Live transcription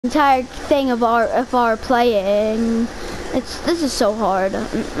entire thing of our playing. This is so hard,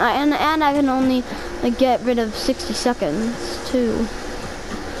 and I can only get rid of 60 seconds too.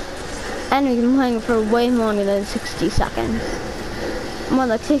 And we've been playing for way longer than 60 seconds. More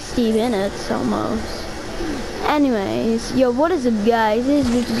like 60 minutes almost. Anyways, yo, what is up guys? This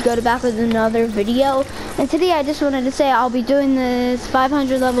is just go back with another video. And today I just wanted to say I'll be doing this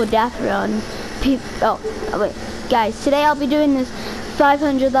 500 level death run. Wait, guys, today I'll be doing this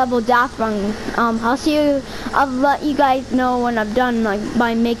 500 level death run. I'll let you guys know when I'm done,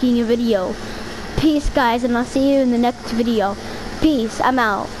 by making a video. Peace guys, and I'll see you in the next video. Peace, I'm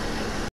out.